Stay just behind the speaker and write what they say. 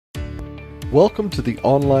Welcome to the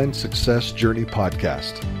Online Success Journey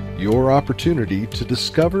podcast, your opportunity to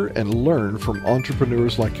discover and learn from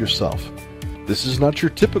entrepreneurs like yourself. This is not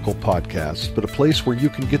your typical podcast, but a place where you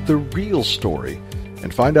can get the real story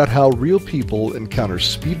and find out how real people encounter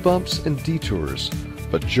speed bumps and detours,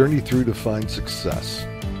 but journey through to find success.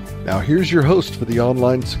 Now here's your host for the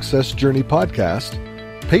Online Success Journey podcast,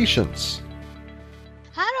 Patience.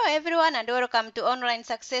 Hello everyone and welcome to Online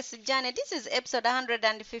Success Journey. This is episode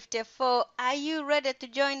 154. Are you ready to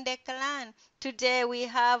join the clan? Today we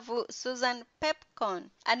have Susan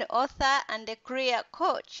Peppercorn, an author and a career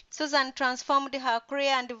coach. Susan transformed her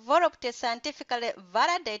career and developed a scientifically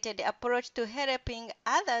validated approach to helping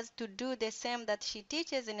others to do the same that she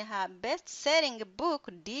teaches in her best-selling book,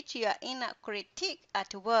 Ditch Your Inner Critique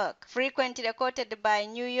at Work. Frequently quoted by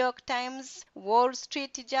New York Times, Wall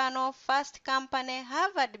Street Journal, Fast Company,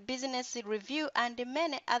 Harvard Business Review, and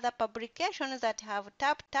many other publications that have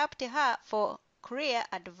tapped her for career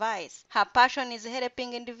advice. Her passion is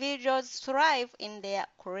helping individuals thrive in their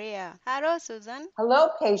career. Hello, Susan. Hello,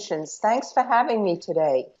 Patience. Thanks for having me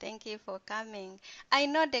today. Thank you for coming. I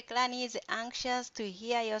know the clan is anxious to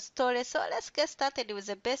hear your story, so let's get started with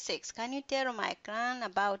the basics. Can you tell my clan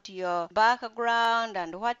about your background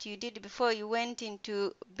and what you did before you went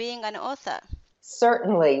into being an author?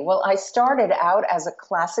 Certainly. Well, I started out as a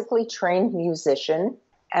classically trained musician.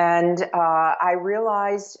 And I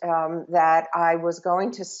realized that I was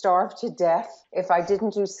going to starve to death if I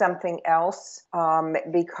didn't do something else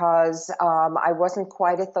because I wasn't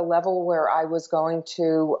quite at the level where I was going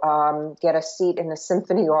to get a seat in a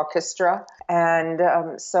symphony orchestra.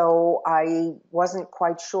 And so I wasn't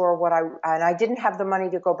quite sure and I didn't have the money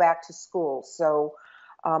to go back to school. So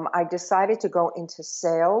I decided to go into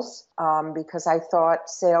sales because I thought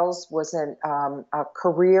sales was a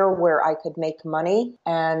career where I could make money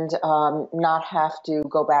and not have to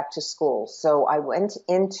go back to school. So I went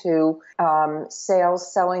into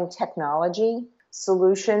sales, selling technology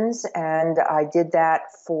solutions, and I did that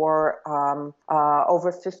for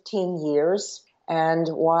over 15 years. And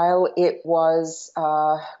while it was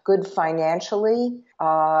good financially,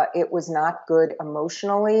 it was not good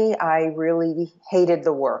emotionally. I really hated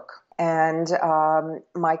the work. And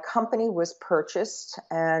my company was purchased.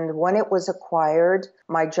 And when it was acquired,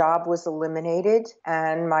 my job was eliminated.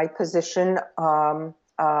 And my position,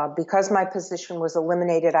 because my position was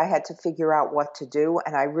eliminated, I had to figure out what to do.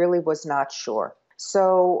 And I really was not sure.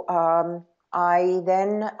 So I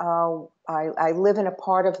then I live in a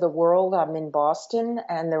part of the world. I'm in Boston,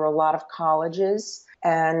 and there are a lot of colleges.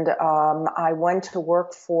 And I went to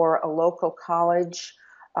work for a local college,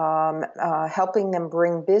 helping them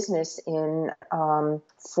bring business in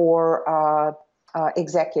for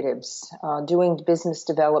executives, doing business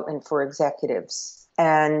development for executives.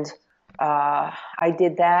 And I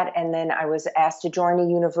did that, and then I was asked to join a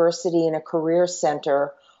university in a career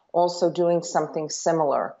center, also doing something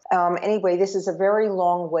similar. Anyway, this is a very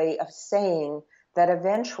long way of saying that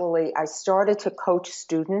eventually I started to coach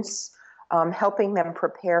students, helping them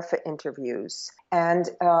prepare for interviews. And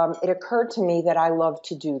it occurred to me that I loved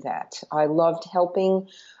to do that. I loved helping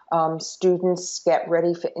students get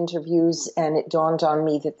ready for interviews, and it dawned on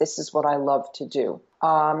me that this is what I love to do.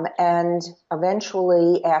 And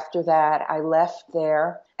eventually, after that, I left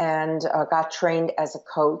there and got trained as a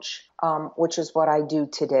coach, which is what I do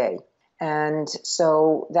today. And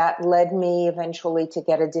so that led me eventually to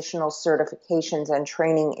get additional certifications and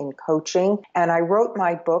training in coaching. And I wrote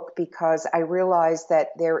my book because I realized that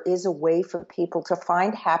there is a way for people to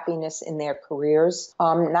find happiness in their careers,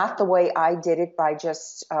 not the way I did it by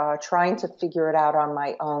just trying to figure it out on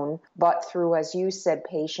my own, but through, as you said,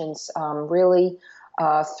 Patience, really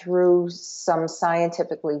through some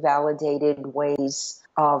scientifically validated ways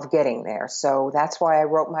of getting there. So that's why I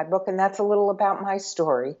wrote my book, and that's a little about my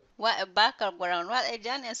story. What a background, what a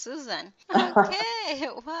journey, Susan. Okay,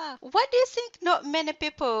 wow. Why do you think not many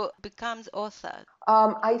people become authors?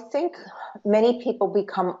 I think many people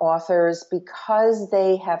become authors because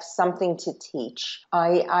they have something to teach.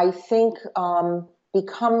 I think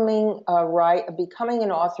becoming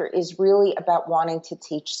an author is really about wanting to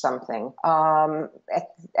teach something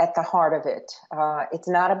at the heart of it. It's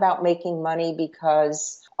not about making money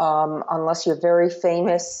because unless you're very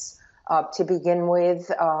famous to begin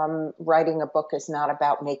with, writing a book is not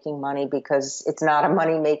about making money because it's not a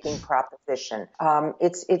money-making proposition.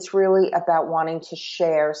 It's really about wanting to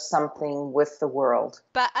share something with the world.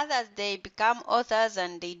 But others, they become authors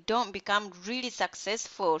and they don't become really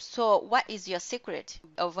successful. So what is your secret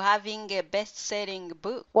of having a best-selling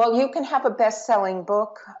book? Well, you can have a best-selling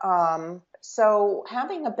book So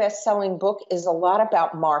having a best-selling book is a lot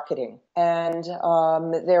about marketing. And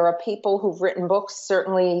there are people who've written books,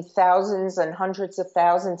 certainly thousands and hundreds of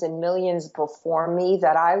thousands and millions before me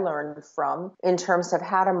that I learned from in terms of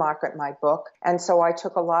how to market my book. And so I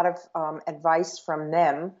took a lot of advice from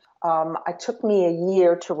them. It took me a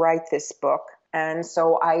year to write this book. And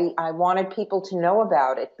so I wanted people to know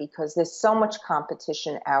about it because there's so much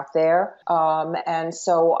competition out there. And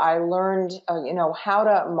so I learned, how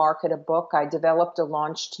to market a book. I developed a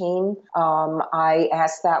launch team. I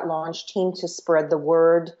asked that launch team to spread the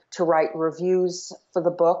word, to write reviews for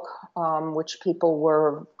the book, which people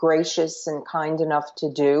were gracious and kind enough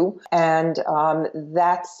to do. And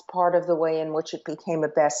that's part of the way in which it became a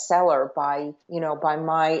bestseller by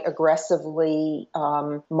my aggressively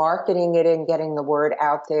marketing it and getting the word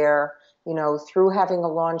out there, through having a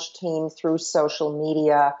launch team, through social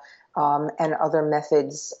media, and other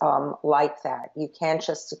methods like that. You can't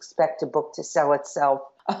just expect a book to sell itself.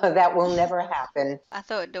 That will never happen. I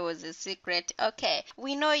thought there was a secret. Okay.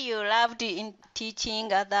 We know you loved in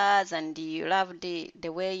teaching others and you loved the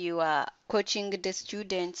way you are coaching the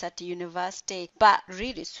students at the university. But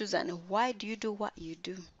really, Susan, why do you do what you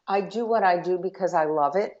do? I do what I do because I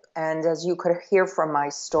love it. And as you could hear from my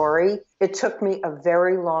story, it took me a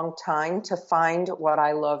very long time to find what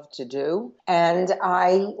I love to do. And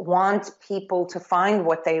I want people to find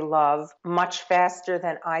what they love much faster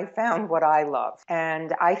than I found what I love.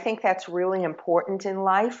 And I think that's really important in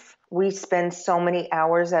life. We spend so many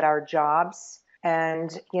hours at our jobs. And,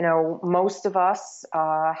 most of us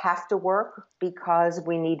have to work because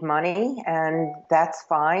we need money, and that's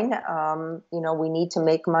fine. We need to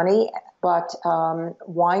make money, but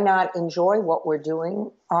why not enjoy what we're doing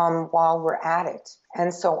while we're at it?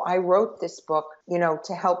 And so I wrote this book,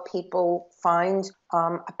 to help people find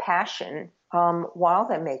a passion while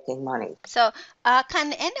they're making money. So,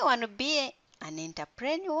 can anyone be an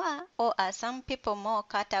entrepreneur, or are some people more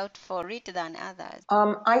cut out for it than others?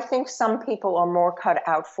 I think some people are more cut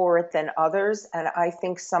out for it than others, and I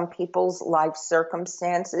think some people's life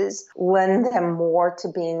circumstances lend them more to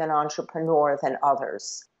being an entrepreneur than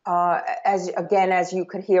others. As you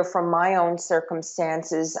could hear from my own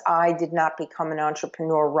circumstances, I did not become an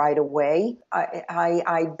entrepreneur right away.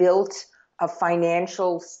 I built a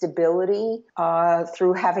financial stability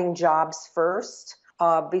through having jobs first.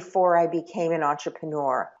 Before I became an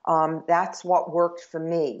entrepreneur. That's what worked for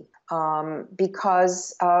me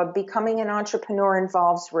because becoming an entrepreneur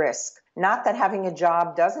involves risk. Not that having a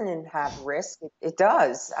job doesn't have risk. It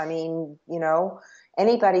does. I mean,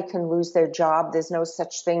 anybody can lose their job. There's no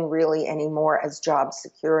such thing really anymore as job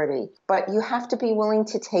security. But you have to be willing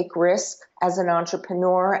to take risk as an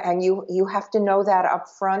entrepreneur, and you have to know that up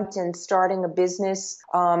front. And starting a business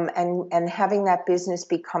and having that business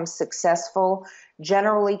become successful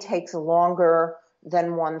generally takes longer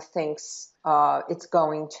than one thinks it's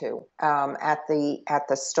going to at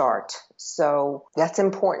the start. So that's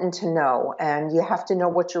important to know, and you have to know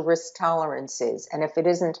what your risk tolerance is. And if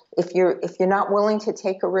you're not willing to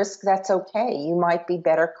take a risk, that's okay. You might be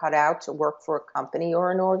better cut out to work for a company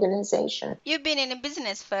or an organization. You've been in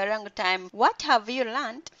business for a long time. What have you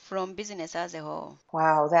learned from business as a whole?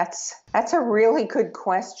 Wow, that's a really good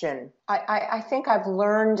question. I think I've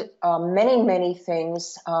learned many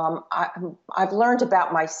things. I've learned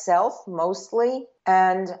about myself mostly,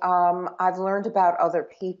 and I've learned about other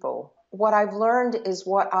people. What I've learned is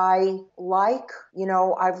what I like.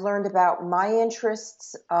 I've learned about my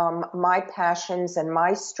interests, my passions, and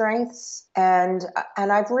my strengths, and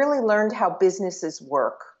I've really learned how businesses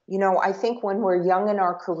work. I think when we're young in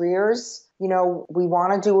our careers, we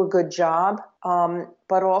want to do a good job,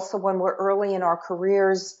 but also when we're early in our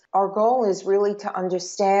careers, our goal is really to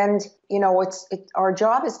understand, our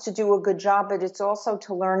job is to do a good job, but it's also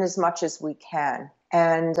to learn as much as we can.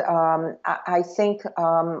 And I think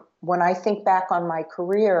when I think back on my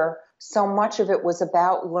career, so much of it was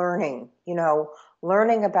about learning,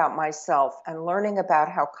 learning about myself and learning about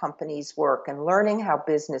how companies work and learning how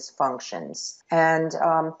business functions. And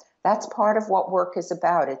that's part of what work is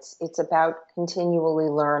about. It's about continually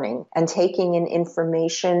learning and taking in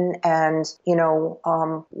information and,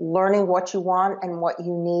 learning what you want and what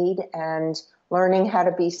you need and learning how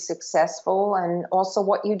to be successful and also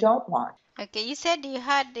what you don't want. Okay, you said you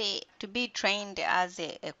had to be trained as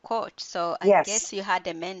a coach, so I Yes. guess you had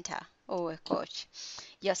a mentor or a coach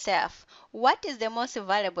yourself. What is the most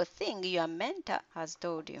valuable thing your mentor has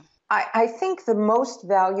told you? I think the most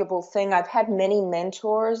valuable thing, I've had many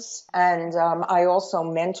mentors, and I also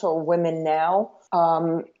mentor women now.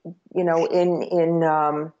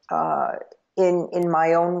 In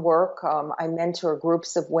my own work, I mentor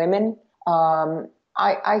groups of women.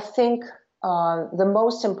 I think the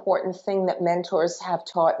most important thing that mentors have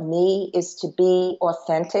taught me is to be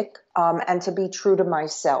authentic and to be true to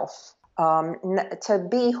myself. To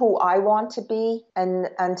be who I want to be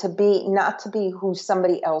and to be not to be who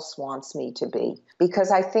somebody else wants me to be.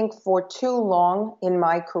 Because I think for too long in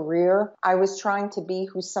my career, I was trying to be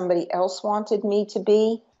who somebody else wanted me to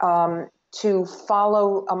be, to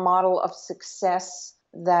follow a model of success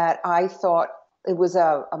that I thought it was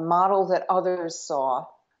a model that others saw.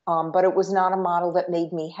 But it was not a model that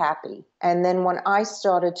made me happy. And then when I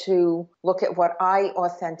started to look at what I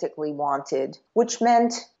authentically wanted, which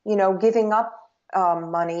meant, giving up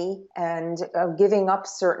money and giving up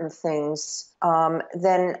certain things,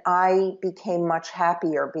 then I became much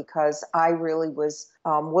happier because I really was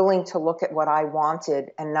willing to look at what I wanted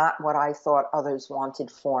and not what I thought others wanted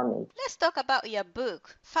for me. Let's talk about your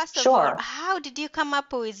book. First of Sure. all, how did you come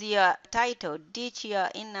up with your title, Ditch Your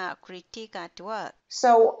Inner Critique at Work?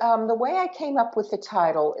 So the way I came up with the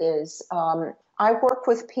title is I work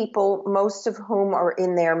with people, most of whom are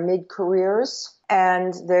in their mid-careers,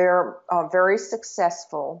 and they're very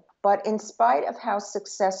successful. But in spite of how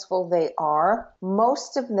successful they are,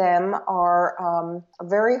 most of them are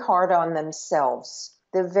very hard on themselves.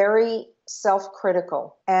 They're very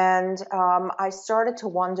self-critical. And I started to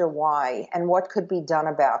wonder why and what could be done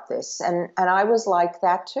about this. And I was like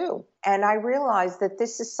that too. And I realized that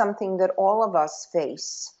this is something that all of us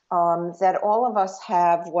face. That all of us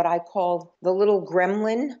have what I call the little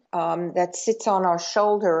gremlin that sits on our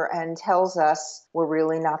shoulder and tells us we're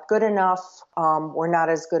really not good enough, we're not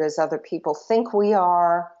as good as other people think we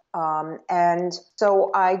are. And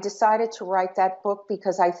so I decided to write that book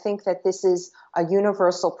because I think that this is a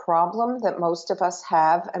universal problem that most of us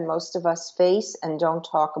have and most of us face and don't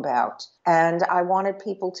talk about. And I wanted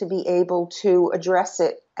people to be able to address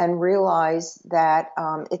it and realize that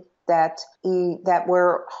that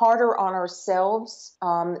we're harder on ourselves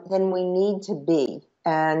than we need to be,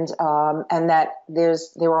 and that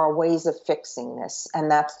there are ways of fixing this, and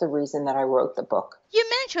that's the reason that I wrote the book. You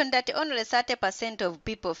mentioned that only 30% of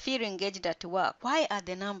people feel engaged at work. Why are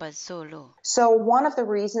the numbers so low? So one of the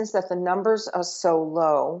reasons that the numbers are so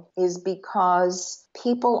low is because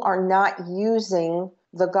people are not using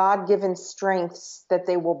the God-given strengths that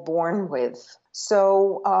they were born with.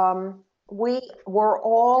 So we're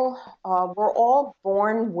all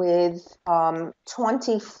born with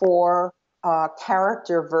 24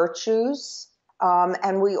 character virtues,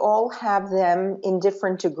 and we all have them in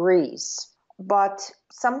different degrees. But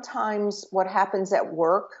sometimes what happens at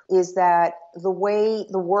work is that the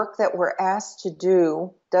work that we're asked to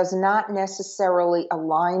do does not necessarily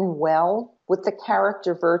align well with the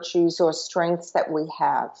character virtues or strengths that we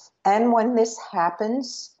have. And when this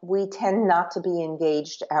happens, we tend not to be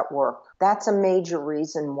engaged at work. That's a major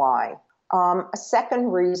reason why. A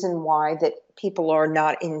second reason why that people are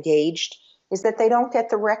not engaged is that they don't get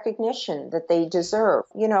the recognition that they deserve.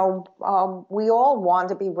 We all want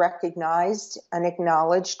to be recognized and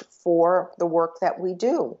acknowledged for the work that we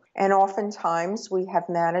do. And oftentimes we have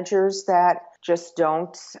managers that just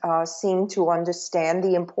don't seem to understand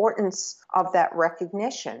the importance of that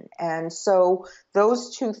recognition. And so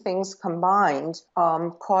those two things combined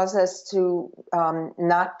cause us to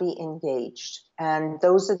not be engaged. And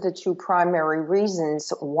those are the two primary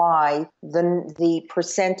reasons why the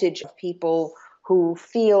percentage of people who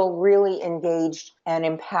feel really engaged and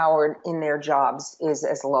empowered in their jobs is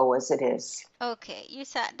as low as it is. Okay, you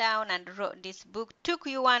sat down and wrote this book. Took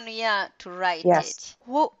you 1 year to write Yes.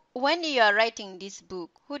 it. When you are writing this book,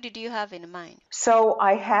 who did you have in mind? So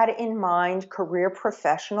I had in mind career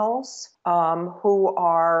professionals who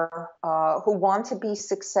want to be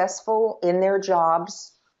successful in their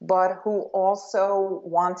jobs, but who also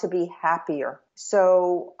want to be happier.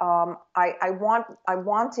 So I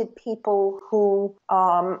wanted people who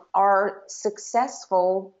are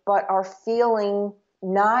successful but are feeling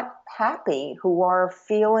not happy, who are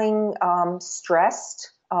feeling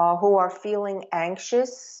stressed, who are feeling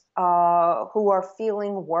anxious, who are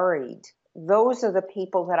feeling worried. Those are the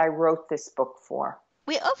people that I wrote this book for.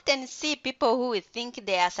 We often see people who think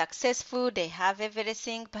they are successful, they have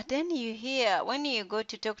everything, but then you hear when you go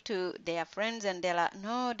to talk to their friends and they're like,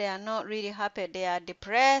 no, they are not really happy, they are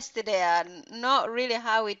depressed, they are not really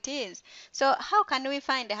how it is. So how can we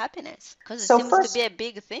find the happiness? Because it seems to be a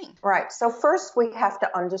big thing. Right. So first we have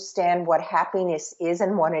to understand what happiness is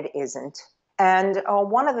and what it isn't. And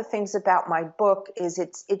one of the things about my book is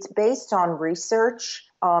it's based on research,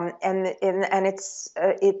 and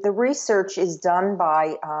the research is done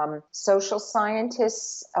by social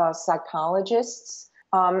scientists, psychologists,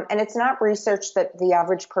 And it's not research that the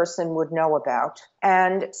average person would know about.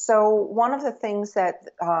 And so one of the things that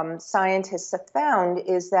scientists have found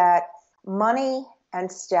is that money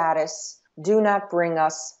and status do not bring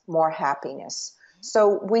us more happiness.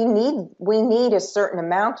 So we need a certain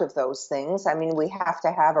amount of those things. I mean, we have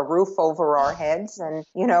to have a roof over our heads and,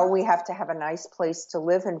 we have to have a nice place to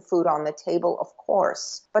live and food on the table, of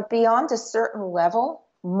course. But beyond a certain level,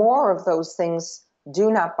 more of those things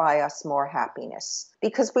do not buy us more happiness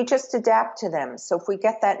because we just adapt to them. So if we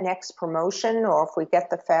get that next promotion or if we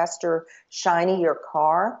get the faster, shinier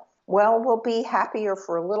car, well, we'll be happier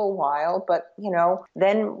for a little while, but,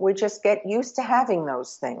 then we just get used to having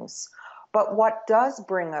those things. But what does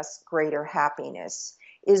bring us greater happiness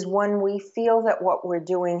is when we feel that what we're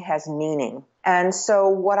doing has meaning. And so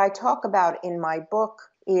what I talk about in my book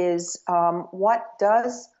is what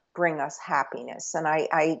does bring us happiness. And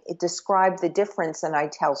I describe the difference and I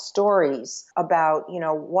tell stories about,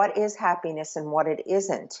 what is happiness and what it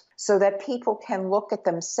isn't, so that people can look at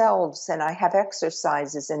themselves. And I have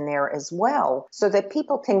exercises in there as well, so that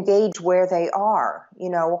people can gauge where they are.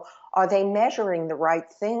 Are they measuring the right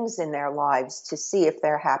things in their lives to see if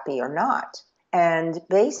they're happy or not? And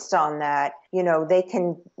based on that, they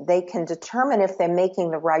can determine if they're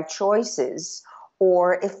making the right choices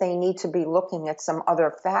or if they need to be looking at some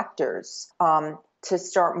other factors to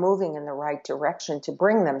start moving in the right direction to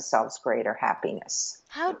bring themselves greater happiness.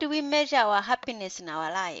 How do we measure our happiness in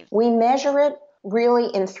our life? We measure it really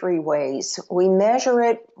in three ways. We measure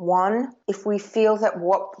it, one, if we feel that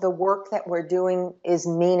the work that we're doing is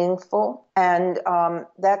meaningful, and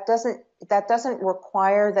that doesn't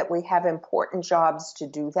require that we have important jobs to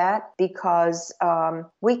do that, because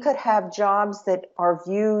we could have jobs that are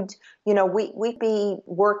viewed, we'd be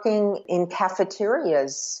working in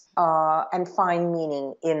cafeterias and find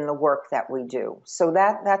meaning in the work that we do. So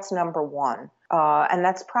that's number one. And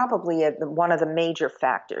that's probably one of the major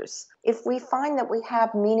factors. If we find that we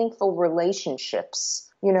have meaningful relationships,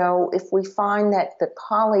 if we find that the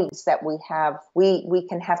colleagues that we have, we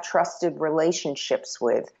can have trusted relationships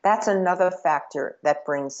with, that's another factor that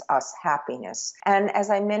brings us happiness. And as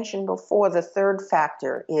I mentioned before, the third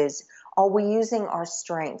factor is, are we using our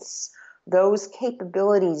strengths, those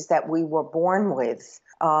capabilities that we were born with,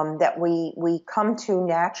 that we come to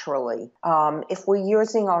naturally? If we're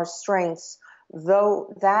using our strengths,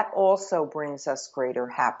 though, that also brings us greater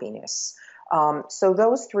happiness. So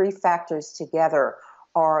those three factors together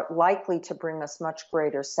are likely to bring us much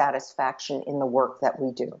greater satisfaction in the work that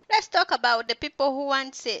we do. Let's talk about the people who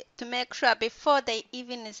want to make sure before they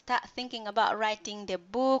even start thinking about writing the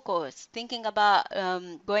book or thinking about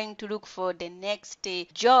going to look for the next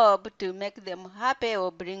job to make them happy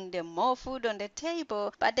or bring them more food on the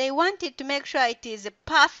table, but they want it to make sure it is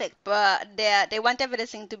perfect, but they want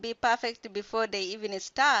everything to be perfect before they even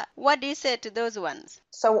start. What do you say to those ones?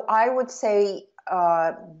 So I would say,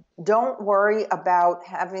 don't worry about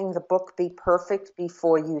having the book be perfect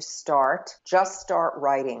before you start. Just start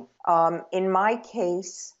writing. In my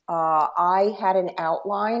case, I had an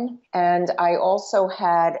outline, and I also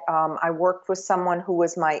had, I worked with someone who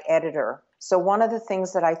was my editor. So one of the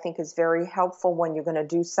things that I think is very helpful when you're going to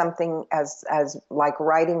do something as like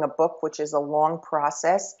writing a book, which is a long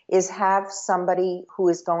process, is have somebody who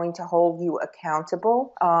is going to hold you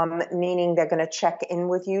accountable, meaning they're going to check in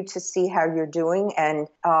with you to see how you're doing and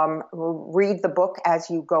read the book as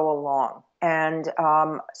you go along. And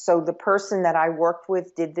so the person that I worked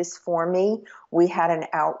with did this for me. We had an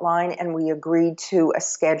outline and we agreed to a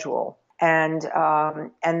schedule. And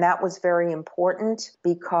that was very important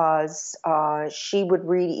because she would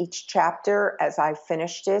read each chapter as I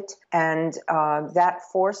finished it, and that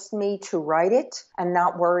forced me to write it and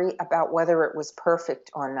not worry about whether it was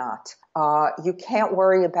perfect or not. You can't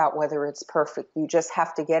worry about whether it's perfect. You just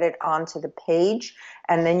have to get it onto the page,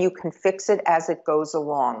 and then you can fix it as it goes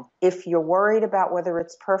along. If you're worried about whether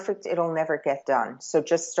it's perfect, it'll never get done. So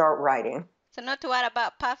just start writing. So not to worry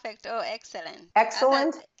about perfect or excellent.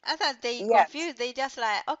 Excellent. I thought they Yes. confused. They just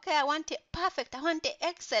like, okay, I want it perfect. I want it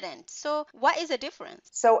excellent. So what is the difference?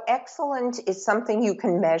 So excellent is something you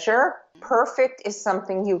can measure. Perfect is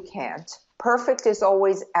something you can't. Perfect is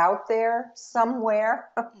always out there somewhere,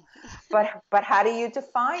 but how do you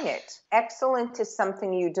define it? Excellent is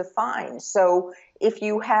something you define. So if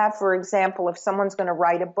you have, for example, if someone's going to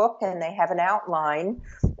write a book and they have an outline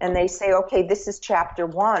and they say, okay, this is chapter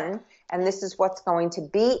 1 and this is what's going to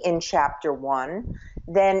be in chapter 1,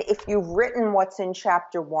 then if you've written what's in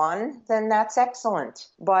chapter 1, then that's excellent.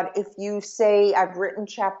 But if you say, I've written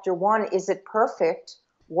chapter 1, is it perfect?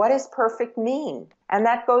 What does perfect mean? And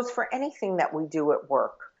that goes for anything that we do at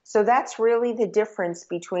work. So that's really the difference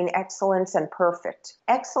between excellence and perfect.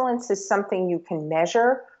 Excellence is something you can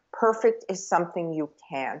measure. Perfect is something you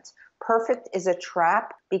can't. Perfect is a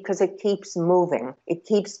trap because it keeps moving. It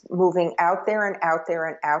keeps moving out there and out there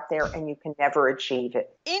and out there, and you can never achieve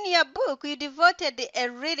it. In your book, you devoted a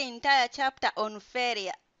really entire chapter on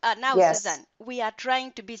failure. Now, Yes. Susan, we are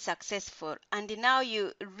trying to be successful, and now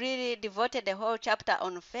you really devoted a whole chapter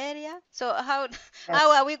on failure. So how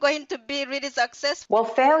are we going to be really successful? Well,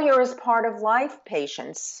 failure is part of life,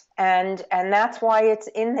 Patience, and that's why it's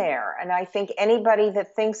in there. And I think anybody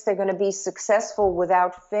that thinks they're going to be successful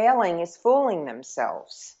without failing is fooling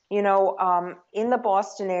themselves. You know, in the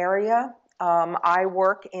Boston area, I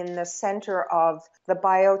work in the center of the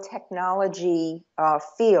biotechnology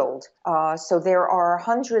field. So there are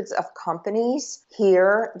hundreds of companies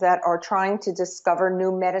here that are trying to discover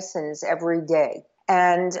new medicines every day.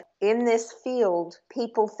 And in this field,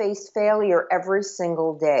 people face failure every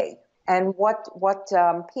single day. And what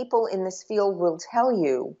people in this field will tell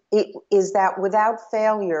you is that without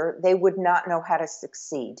failure, they would not know how to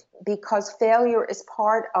succeed, because failure is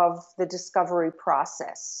part of the discovery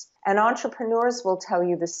process. And entrepreneurs will tell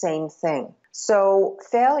you the same thing. So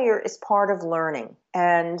failure is part of learning.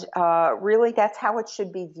 And really, that's how it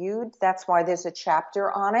should be viewed. That's why there's a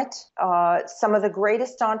chapter on it. Some of the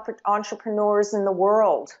greatest entrepreneurs in the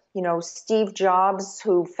world, you know, Steve Jobs,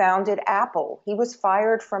 who founded Apple, he was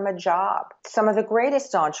fired from a job. Some of the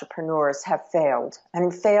greatest entrepreneurs have failed,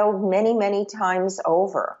 and failed many, many times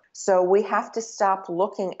over. So we have to stop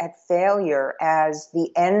looking at failure as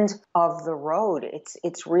the end of the road.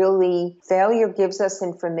 It's really, failure gives us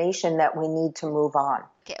information that we need to move on.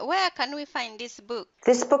 Okay, where can we find this book?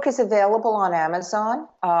 This book is available on Amazon.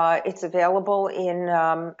 It's available in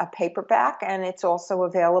a paperback, and it's also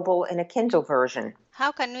available in a Kindle version.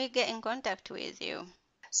 How can we get in contact with you?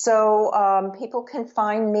 So people can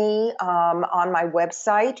find me on my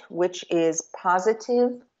website, which is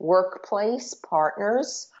Positive Workplace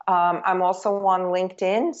Partners. I'm also on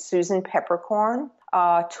LinkedIn, Susan Peppercorn,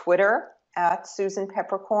 Twitter at Susan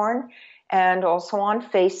Peppercorn, and also on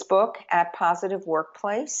Facebook at Positive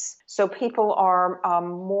Workplace. So people are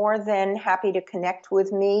more than happy to connect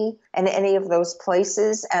with me in any of those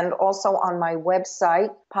places. And also on my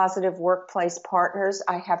website, Positive Workplace Partners,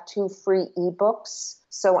 I have 2 free ebooks.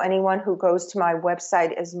 So anyone who goes to my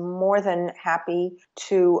website is more than happy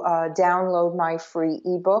to download my free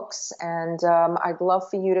ebooks. And I'd love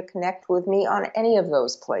for you to connect with me on any of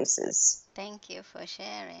those places. Thank you for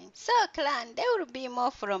sharing. So, clan, there will be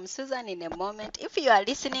more from Susan in a moment. If you are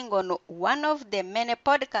listening on one of the many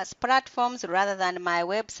podcast platforms rather than my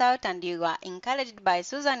website and you are encouraged by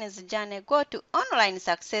Susan's journey, go to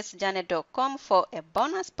onlinesuccessjourney.com for a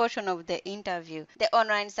bonus portion of the interview. The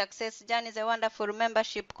Online Success Journey is a wonderful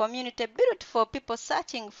membership community built for people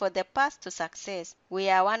searching for the path to success. We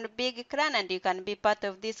are one big clan and you can be part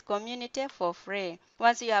of this community for free.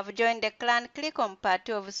 Once you have joined the clan, click on part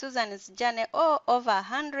 2 of Susan's journey or over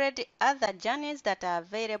 100 other journeys that are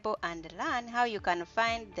available and learn how you can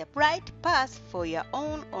find the right path for your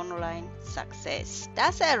own online success.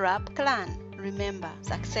 That's a wrap, clan. Remember,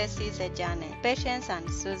 success is a journey. Patience and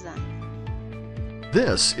Susan.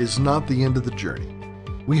 This is not the end of the journey.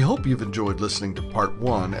 We hope you've enjoyed listening to part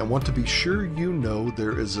 1 and want to be sure you know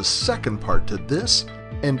there is a second part to this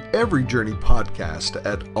and every journey podcast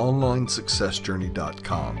at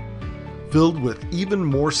onlinesuccessjourney.com, filled with even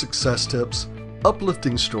more success tips,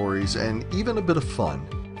 uplifting stories, and even a bit of fun.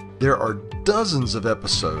 There are dozens of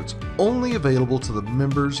episodes only available to the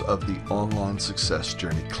members of the Online Success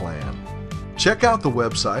Journey clan. Check out the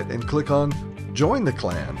website and click on Join the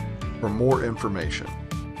Clan for more information.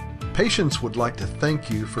 Patience would like to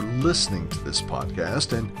thank you for listening to this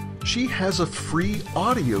podcast, and she has a free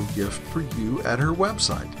audio gift for you at her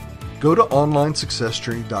website. Go to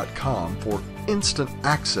onlinesuccessjourney.com for instant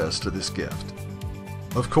access to this gift.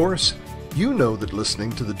 Of course, you know that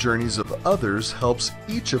listening to the journeys of others helps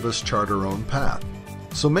each of us chart our own path.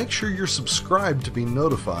 So make sure you're subscribed to be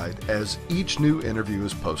notified as each new interview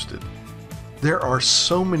is posted. There are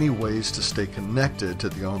so many ways to stay connected to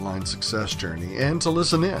the Online Success Journey and to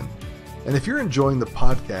listen in. And if you're enjoying the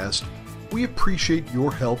podcast, we appreciate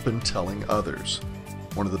your help in telling others.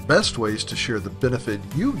 One of the best ways to share the benefit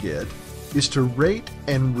you get is to rate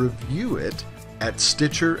and review it at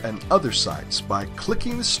Stitcher and other sites by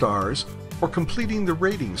clicking the stars or completing the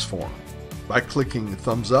ratings form, by clicking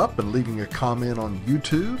thumbs up and leaving a comment on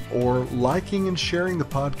YouTube, or liking and sharing the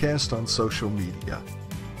podcast on social media.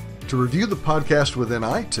 To review the podcast within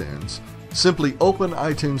iTunes, simply open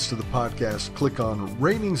iTunes to the podcast, click on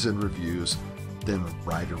Ratings and Reviews, then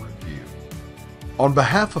write a review. On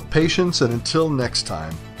behalf of Patience, and until next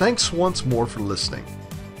time, thanks once more for listening.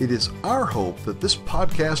 It is our hope that this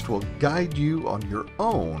podcast will guide you on your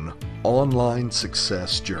own online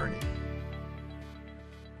success journey.